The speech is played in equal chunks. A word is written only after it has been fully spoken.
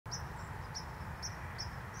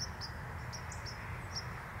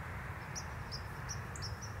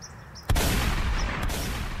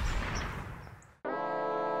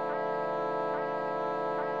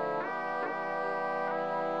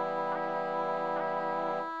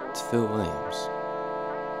It's Phil Williams.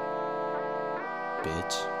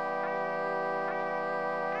 Bitch.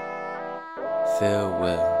 Phil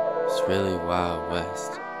Will, it's really Wild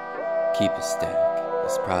West. Keep it stack,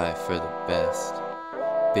 it's probably for the best.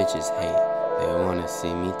 Bitches hate, they wanna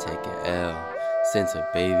see me take an L. Since a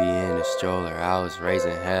baby in a stroller, I was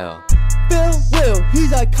raising hell. Phil Will,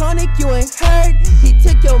 he's iconic, you ain't heard. He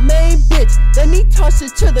took your main bitch, then he tossed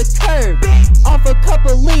it to the curb. Off a cup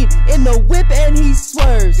of lean in the whip and he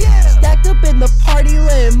swerves. Stacked up in the party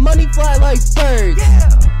land, money fly like birds.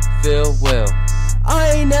 Phil Will,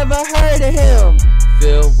 I ain't never heard of him.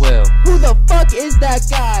 Phil Will, Who the fuck is that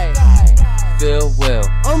guy? Phil Will,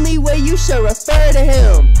 Only way you should refer to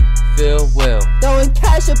him. Phil Will, Throwing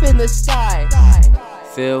cash up in the sky.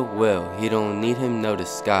 Phil Will, he don't need him no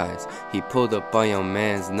disguise. He pulled up on your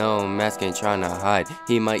mans, no mask ain't tryna hide.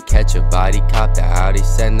 He might catch a body, cop the Audi,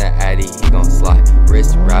 send the Addy, he gon' slide.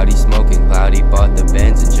 Wrist rowdy, smoking cloudy, bought the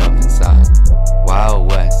Benz and jumped inside.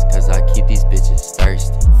 Wild West, cause I keep these bitches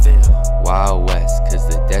thirsty. Wild West, cause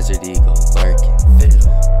the Desert Eagle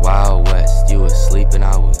lurking. Wild West, you was sleeping,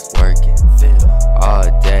 I was working. All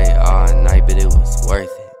day, all night, but it was worth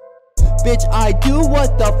it. Bitch, I do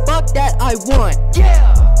what the fuck that I want.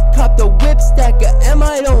 Cop the whip, stack a M,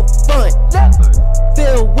 I don't front.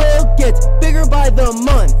 Phil Will gets bigger by the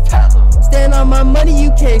month. Stand on my money,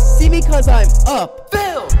 you can't see me cause I'm up.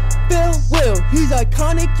 Phil Will, he's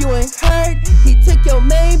iconic, you ain't heard. He took your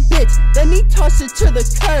main bitch, then he tossed it to the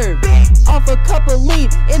curb. Off a cup of lean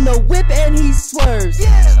in the whip and he swerves.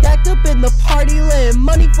 Stacked up in the party land,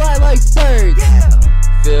 money fly like birds.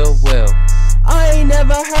 Phil Will, I ain't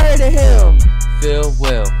never heard of him. Phil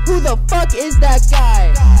Will, Who the fuck is that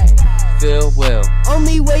guy? Phil Will,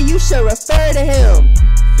 Only way you should refer to him.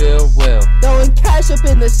 Phil Will, Throwing cash up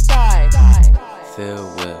in the sky. Phil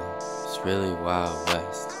Will, it's really Wild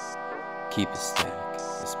West. Keep it stack,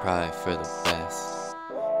 it's probably for the best.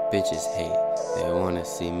 Bitches hate, they wanna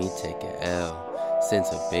see me take an L. Since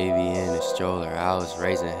a baby in a stroller, I was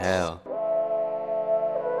raising hell.